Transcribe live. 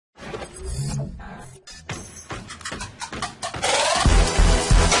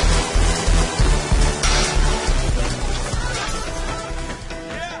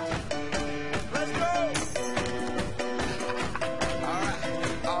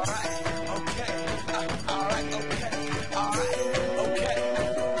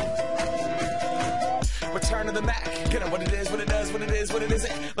is what it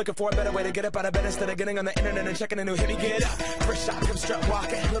isn't. Looking for a better way to get up out of bed instead of getting on the internet and checking a new hit. Me get up, first shot, come strut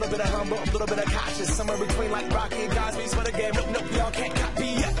walking. A little bit of humble, a little bit of cautious. Somewhere between like Rocky and Cosby's for the game. Nope, nope, y'all can't copy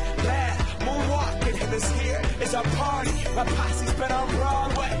yet. Bad, moonwalking, and this here is our party. My posse's been on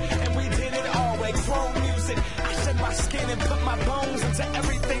Broadway, and we did it all way. Grown music, I shed my skin and put my bones into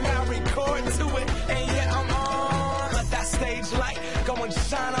everything I record to it. And yeah, I'm on. Let that stage light go and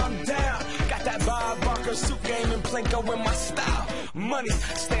shine on down. Got that Bob Barker suit game and Plinko in my style. Money,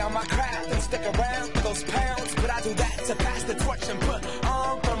 stay on my craft and stick around for those pounds. But I do that to pass the torch and put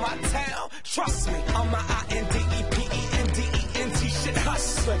on for my town. Trust me, on my INDEPENDENT shit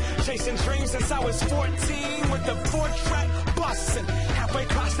hustling. Chasing dreams since I was 14 with the 4-track bustin'. Halfway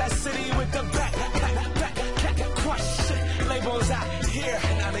across that city with the back crushing. Labels out here,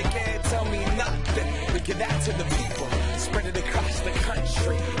 now they can't tell me nothing. We give that to the people, spread it across the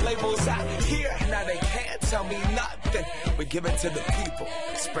country. Labels out here, now they can't tell me nothing. We give it to the people,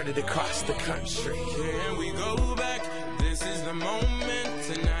 spread it across the country. Here we go back, this is the moment,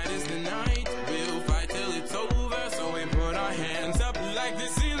 tonight is the night. We'll fight till it's over, so we put our hands up like the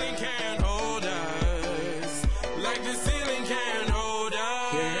ceiling can't hold us. Like the ceiling can't hold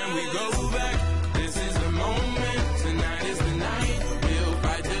us. Here we go back, this is the moment, tonight is the night. We'll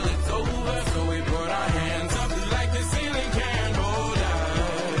fight till it's over, so we put our hands up like the ceiling can't hold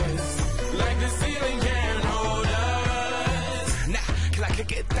us. Like the ceiling can't hold us. Now, can I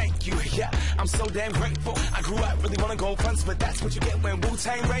kick it? Thank you, yeah, I'm so damn grateful. I grew up really wanna go fronts, but that's what you get when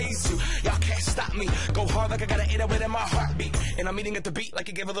Wu-Tang raised you. Y'all can't stop me, go hard like I got an 808 in my heartbeat. And I'm eating at the beat like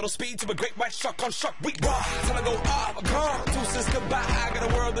it gave a little speed to a great white shark on Shark Week. Raw, time to go off, gone, deuces goodbye. I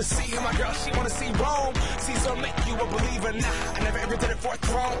got a world to see, and my girl, she wanna see Rome. Caesar make you a believer, nah, I never ever did it for a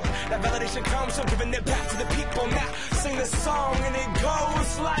throne. That validation comes from giving it back to the people. Now, sing this song and it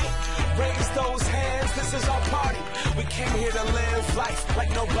goes like, raise those hands, this is our party. We came here to live life like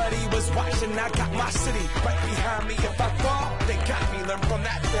nobody was watching. I got my city right behind me. If I fall, they got me. Learn from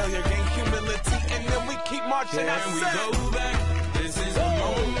that failure, gain humility, and then we keep marching. And we go back, this is the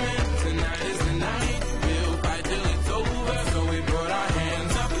moment.